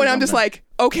at this point, I'm just like,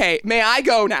 okay, may I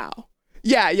go now?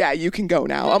 Yeah, you can go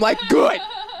now. I'm like, good.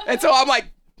 And so I'm like,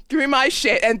 give me my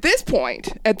shit. At this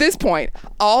point,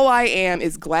 all I am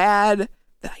is glad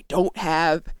that I don't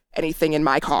have anything in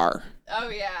my car. Oh,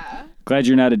 yeah. Glad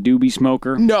you're not a doobie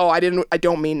smoker? No, I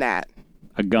don't mean that.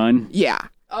 A gun? Yeah.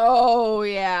 Oh,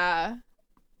 yeah.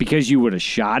 Because you would have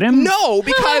shot him? No,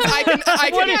 because I can.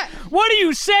 What are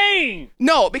you saying?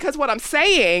 No, because what I'm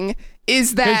saying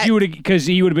is that because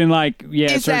he would have been like,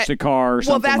 search the car or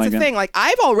something. Well, that's the thing. Like,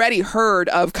 I've already heard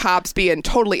of cops being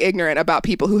totally ignorant about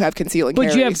people who have concealing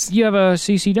carries. But you have a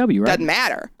CCW, right? Doesn't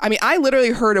matter. I mean, I literally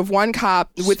heard of one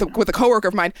cop with a coworker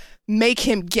of mine make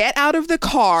him get out of the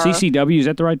car. CCW, is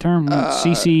that the right term?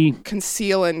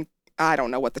 Conceal and I don't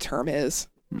know what the term is.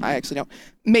 I actually don't.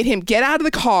 Made him get out of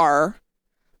the car,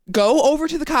 go over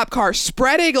to the cop car,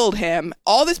 spread-eagled him,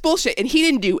 all this bullshit, and he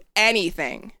didn't do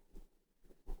anything.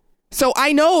 So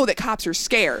I know that cops are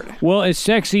scared. Well, as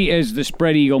sexy as the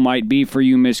spread eagle might be for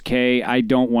you, Miss K, I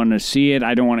don't want to see it.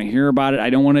 I don't want to hear about it. I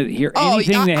don't want to hear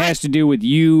anything that has to do with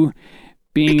you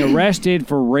being arrested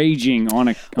for raging on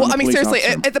a seriously,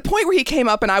 officer. At the point where he came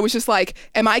up and I was just like,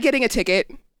 am I getting a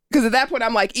ticket? Because at that point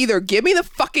I'm like, either give me the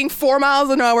fucking 4 miles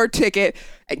an hour ticket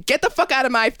and get the fuck out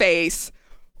of my face,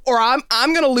 or I'm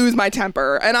going to lose my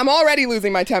temper. And I'm already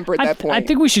losing my temper at that point. I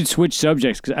think we should switch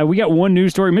subjects because we got one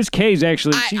news story. Miss K's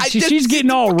actually, she's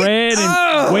getting all red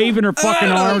and waving her fucking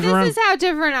arms around. This is how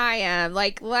different I am.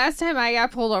 Like, last time I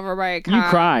got pulled over by a cop. You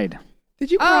cried.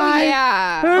 Did you cry? Oh,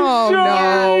 yeah. Oh, no.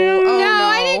 Yeah. Oh, no,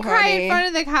 I didn't cry honey. in front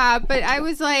of the cop, but I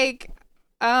was like,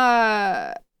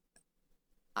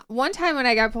 one time when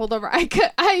I got pulled over,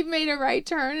 I made a right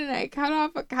turn and I cut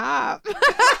off a cop.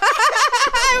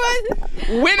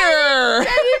 Winner!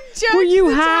 Were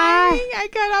you high?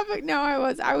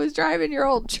 I was driving your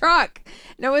old truck,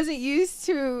 and I wasn't used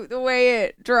to the way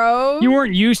it drove. You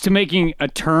weren't used to making a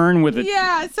turn with a...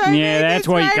 Yeah, so I made that's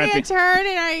why you cut a turn,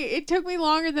 and it took me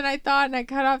longer than I thought, and I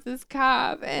cut off this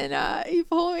cop, and he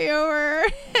pulled me over,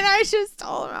 and I just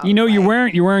told him.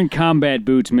 You're wearing combat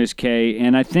boots, Miss K,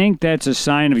 and I think that's a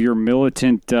sign of your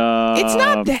militant. It's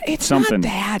not that. It's something. not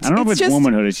that. I don't know if it's just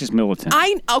womanhood. It's just militant.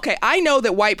 I know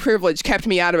that white privilege kept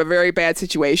me out of a very bad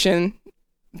situation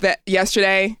that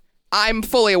yesterday. I'm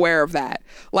fully aware of that.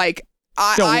 Like,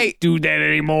 Don't do that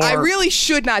anymore. I really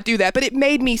should not do that, but it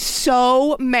made me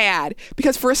so mad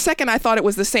because for a second I thought it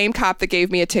was the same cop that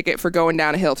gave me a ticket for going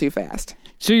down a hill too fast.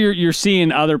 So you're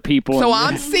seeing other people. So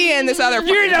I'm seeing this other.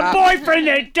 You're the cop. boyfriend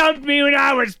that dumped me when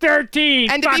I was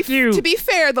 13. And Fuck you. To be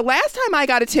fair, the last time I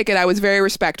got a ticket, I was very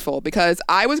respectful because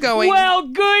I was going. Well,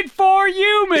 good for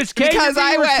you, Miss K. Because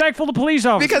I was respectful to police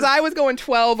officers. Because I was going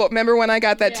 12. Remember when I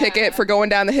got that ticket for going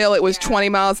down the hill? It was 20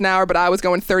 miles an hour, but I was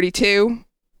going 32.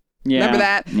 Yeah. Remember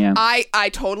that? Yeah. I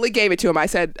totally gave it to him. I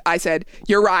said,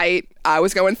 you're right. I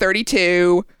was going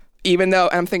 32, even though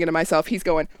I'm thinking to myself, he's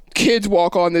going, kids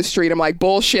walk on this street. I'm like,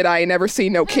 bullshit. I ain't never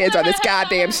seen no kids on this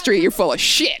goddamn street. You're full of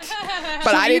shit.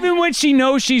 But so even when she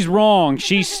knows she's wrong,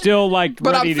 she's still like.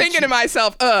 But I'm thinking to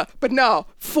myself, but no,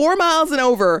 4 miles and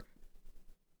over.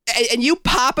 And you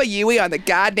pop a Yui on the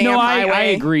goddamn highway.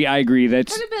 I agree.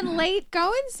 That's could have been late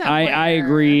going somewhere. I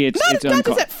agree. It's not is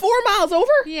that 4 miles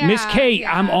over? Yeah, Miss Kate,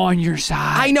 I'm on your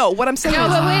side. I know what I'm saying. No,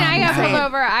 but when I got pulled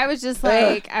over, I was just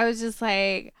like,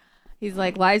 he's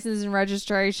like, license and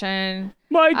registration.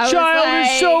 My child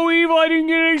is so evil. I didn't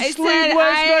get any sleep last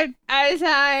night. I said,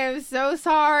 I am so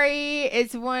sorry.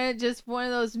 It's one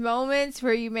of those moments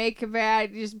where you make a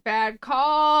bad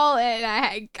call, and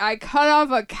I cut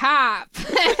off a cop.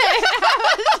 Bless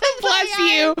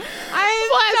you. I'm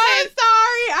so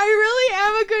sorry. I really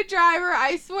am a good driver.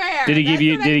 I swear. Did he give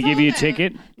you a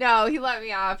ticket? No, he let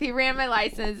me off. He ran my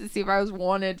license to see if I was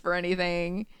wanted for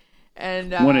anything.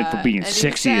 And wanted for being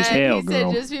sexy as hell, girl.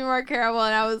 He said, just be more careful.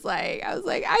 And I was like,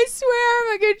 I swear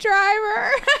I'm a good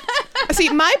driver. See,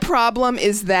 my problem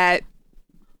is that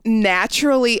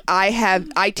naturally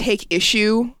I take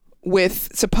issue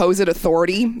with supposed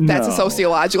authority. That's a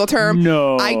sociological term.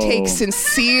 No. I take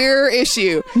sincere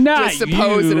issue with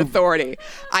supposed authority.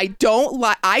 I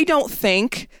don't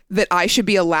think that I should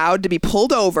be allowed to be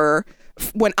pulled over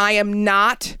when I am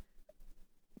not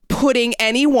putting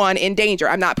anyone in danger.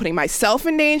 I'm not putting myself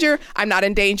in danger. I'm not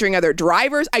endangering other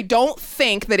drivers. I don't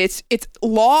think that it's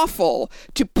lawful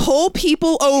to pull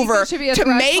people over to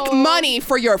make money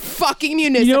for your fucking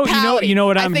municipality. You know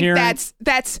what I'm hearing?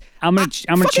 That's I'm gonna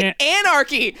fucking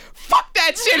anarchy. Fuck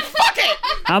that shit. Fuck it.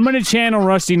 I'm gonna channel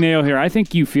Rusty Nail here. I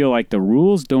think you feel like the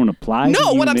rules don't apply. No,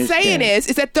 to you, what I'm Miss saying K. is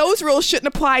that those rules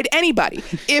shouldn't apply to anybody.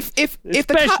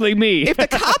 Especially me. If the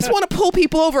cops want to pull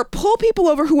people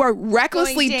over who are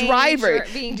recklessly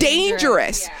driving,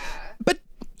 dangerous. Yeah. But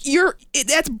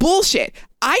that's bullshit.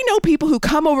 I know people who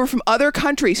come over from other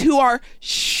countries who are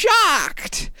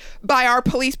shocked by our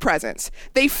police presence.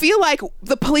 They feel like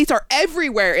the police are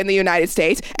everywhere in the United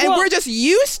States, and we're just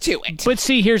used to it. But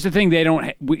see, here's the thing: we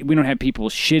don't have people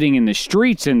shitting in the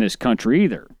streets in this country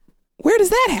either. Where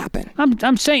does that happen?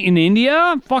 I'm saying in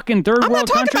India, fucking third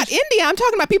world countries. I'm not talking about India. I'm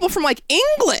talking about people from like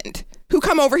England who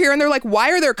come over here and they're like,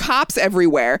 why are there cops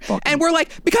everywhere? And we're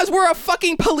like, because we're a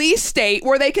fucking police state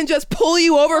where they can just pull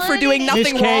you over for doing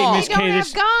nothing wrong. Miss K,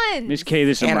 have guns. Miss K,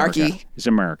 this is Anarchy. America. It's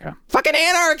America. Fucking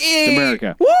anarchy. It's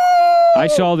America. Woo! I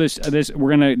saw this.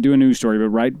 We're gonna do a news story, but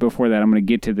right before that, I'm gonna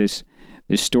get to this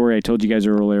story I told you guys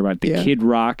earlier about the Kid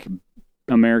Rock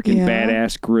American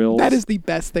Badass Grills. That is the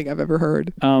best thing I've ever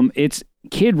heard. It's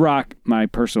Kid Rock, one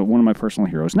of my personal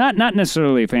heroes. Not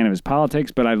necessarily a fan of his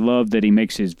politics, but I love that he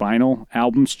makes his vinyl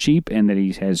albums cheap and that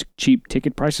he has cheap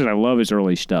ticket prices. I love his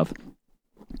early stuff.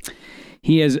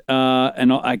 He has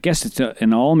I guess it's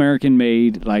an all-American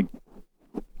made like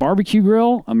barbecue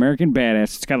grill, American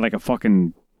Badass. It's got like a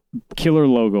fucking killer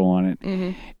logo on it.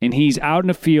 Mm-hmm. And he's out in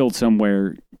a field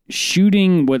somewhere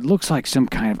shooting what looks like some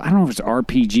kind of, I don't know if it's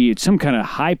RPG, it's some kind of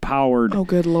high-powered, oh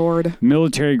good lord,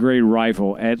 military-grade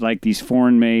rifle at like these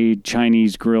foreign-made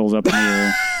Chinese grills up in the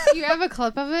air. Do you have a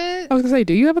clip of it? I was gonna say,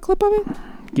 do you have a clip of it?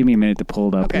 Give me a minute to pull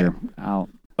it up here.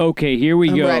 Okay, here we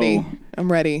go. I'm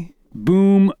ready.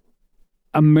 Boom.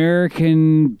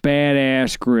 American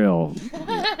Badass Grill.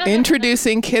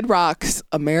 Introducing Kid Rock's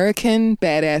American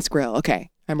Badass Grill. Okay,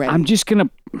 I'm ready. I'm just going to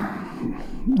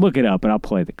look it up and I'll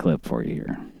play the clip for you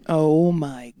here. Oh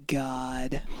my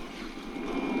God.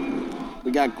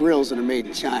 We got grills that are made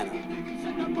in China.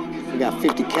 We got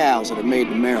 50 cows that are made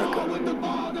in America.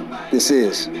 This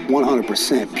is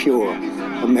 100% pure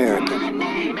American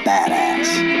badass.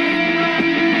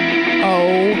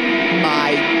 Oh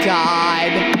my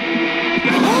God.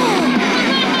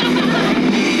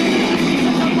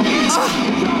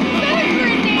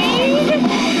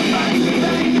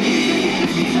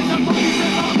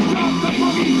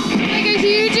 Like a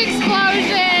huge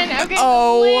explosion. Okay,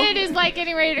 oh. The lid is like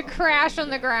getting ready to crash on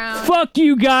the ground. Fuck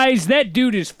you guys. That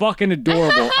dude is fucking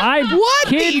adorable. What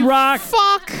Kid the Rock,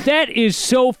 fuck? That is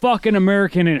so fucking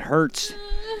American it hurts.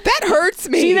 That hurts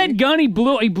me. See that gun he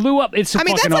blew up? It's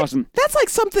fucking awesome. That's like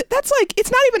something. That's like,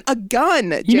 it's not even a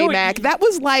gun, J-Mac. That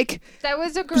was like. That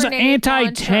was a grenade. It was an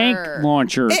anti-tank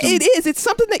launcher. It is. It's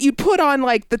something that you'd put on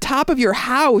like the top of your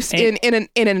house in a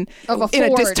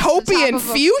dystopian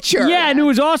future. Yeah, and it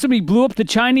was awesome. He blew up the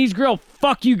Chinese grill.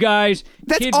 Fuck you guys.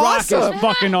 That's Kid awesome. Rock is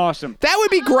fucking awesome. That would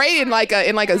be great in like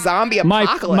a zombie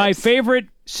apocalypse. My favorite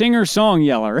singer-song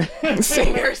yeller.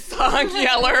 Singer-song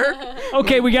yeller.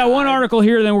 Okay, we got one article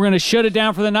here, then we're going to shut it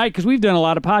down for the night because we've done a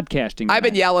lot of podcasting. I've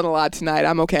been yelling a lot tonight.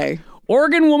 I'm okay.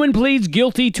 Oregon woman pleads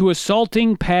guilty to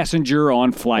assaulting passenger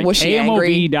on flight. Was she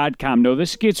angry? AMOB.com. No,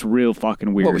 this gets real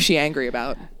fucking weird. What was she angry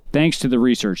about? Thanks to the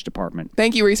research department.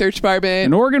 Thank you, research department.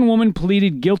 An Oregon woman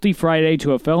pleaded guilty Friday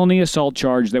to a felony assault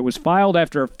charge that was filed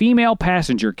after a female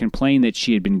passenger complained that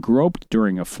she had been groped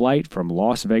during a flight from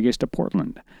Las Vegas to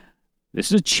Portland. This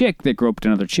is a chick that groped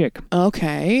another chick.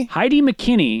 Okay. Heidi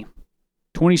McKinney,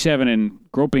 27 and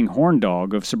groping horn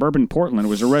dog of suburban Portland,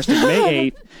 was arrested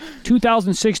May 8th,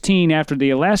 2016 after the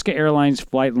Alaska Airlines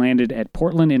flight landed at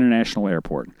Portland International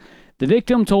Airport. The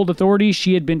victim told authorities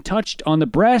she had been touched on the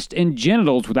breast and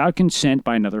genitals without consent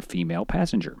by another female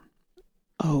passenger.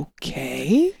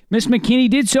 Okay. Miss McKinney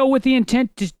did so with the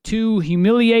intent to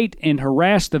humiliate and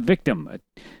harass the victim.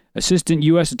 Assistant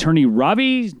U.S. Attorney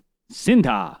Ravi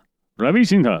Singha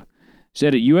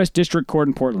said at U.S. District Court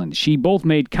in Portland, she both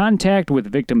made contact with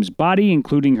the victim's body,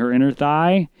 including her inner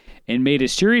thigh, and made a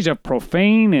series of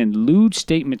profane and lewd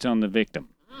statements on the victim.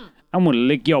 I'm going to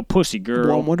lick your pussy, girl.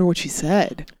 Well, I wonder what she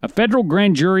said. A federal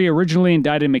grand jury originally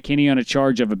indicted McKinney on a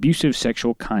charge of abusive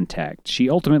sexual contact. She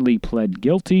ultimately pled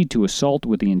guilty to assault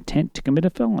with the intent to commit a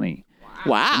felony.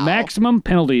 Wow. The maximum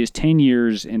penalty is 10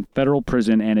 years in federal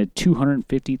prison and a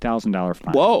 $250,000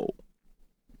 fine. Whoa.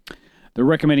 They're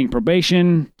recommending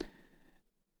probation.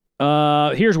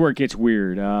 Here's where it gets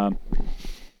weird.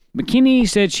 McKinney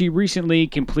said she recently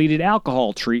completed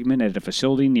alcohol treatment at a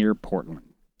facility near Portland.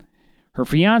 Her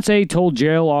fiancé told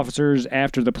jail officers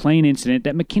after the plane incident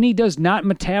that McKinney does not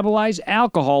metabolize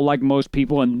alcohol like most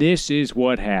people, and this is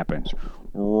what happens.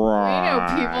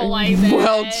 Right. We know people like that.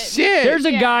 Well, shit. There's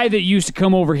a guy that used to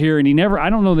come over here, and I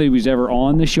don't know that he was ever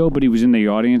on the show, but he was in the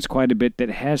audience quite a bit, that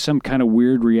has some kind of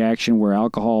weird reaction where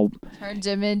alcohol turned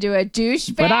him into a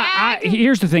douchebag. But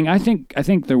here's the thing. I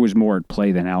think there was more at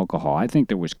play than alcohol. I think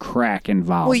there was crack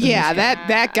involved. Well, yeah,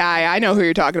 that guy, I know who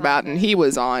you're talking about, and he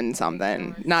was on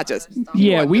something, not just.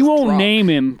 Yeah, we won't name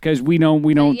him because we don't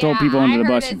throw people under the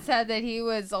bus. I heard it said that he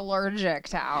was allergic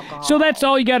to alcohol. So that's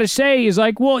all you got to say is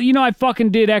like, well, I fucking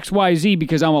did XYZ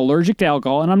because I'm allergic to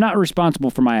alcohol and I'm not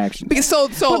responsible for my actions. Because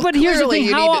but here's the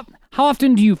thing: how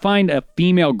often do you find a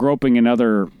female groping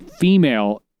another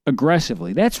female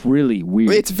aggressively? That's really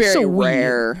weird. It's very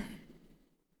rare.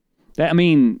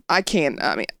 I can't.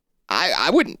 I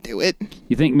wouldn't do it.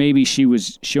 You think maybe she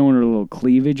was showing her a little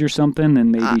cleavage or something,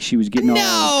 and maybe she was getting all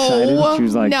excited? She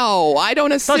was like, "No, I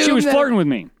don't assume." Thought she was flirting with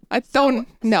me. I don't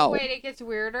know. Wait, it gets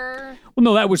weirder. Well,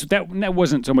 no, that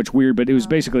wasn't so much weird, but it was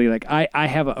basically like I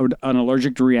have an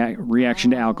allergic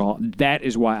reaction to alcohol. That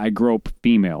is why I grope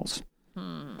females.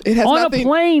 It has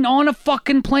on a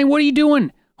fucking plane. What are you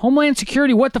doing? Homeland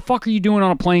Security, what the fuck are you doing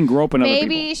on a plane groping other people?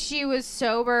 Maybe she was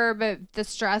sober, but the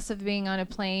stress of being on a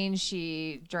plane,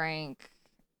 she drank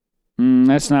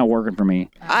That's not working for me.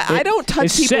 I don't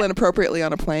touch people inappropriately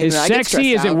on a plane. As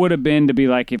sexy as it would have been to be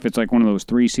like if it's like one of those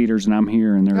 3-seaters and I'm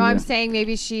here and they're. No, I'm saying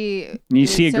maybe she. You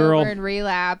see a girl and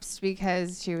relapsed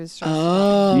because she was.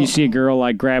 You see a girl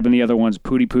like grabbing the other one's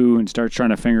pooty poo and starts trying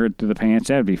to finger it through the pants.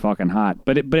 That'd be fucking hot.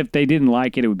 But if they didn't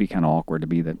like it, it would be kind of awkward to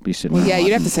be sitting. Well, yeah,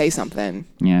 you'd have to say something.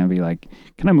 Yeah, it'd be like,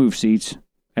 "Can I move seats?"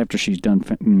 After she's done,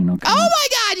 Oh my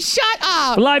God! Shut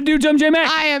up! Live dudes, I'm J-Mac.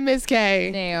 I am Miss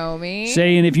K. Naomi.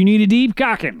 Saying if you need a deep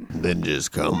cocking, then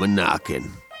just come a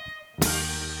knocking.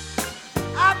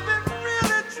 I've been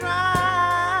really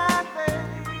trying,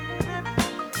 baby,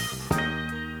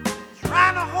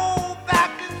 trying to hold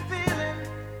back this feeling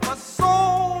for so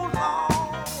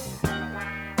long.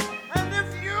 And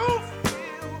if you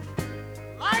feel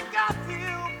like I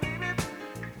feel, baby,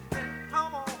 then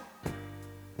come on.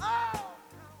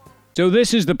 So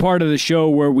this is the part of the show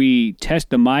where we test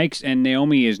the mics, and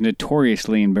Naomi is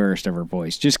notoriously embarrassed of her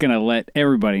voice. Just going to let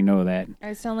everybody know that.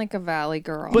 I sound like a valley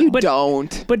girl. But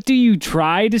don't. But do you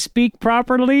try to speak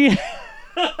properly?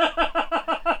 Well,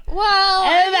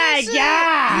 oh my God!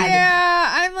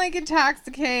 Yeah, I'm like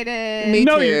intoxicated. Me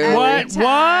no, too. You what? What?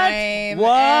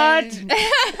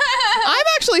 I'm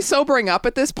actually sobering up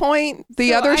at this point.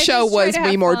 The other show was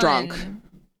me more drunk.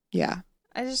 Yeah.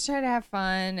 I just try to have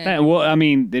fun. Well, I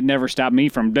mean, it never stopped me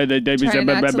from trying not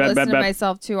to listen to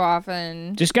myself too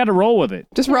often. Just got to roll with it.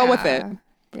 Just roll with it.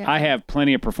 Yeah. I have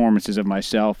plenty of performances of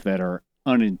myself that are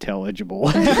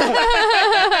unintelligible.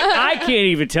 I can't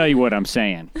even tell you what I'm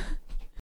saying.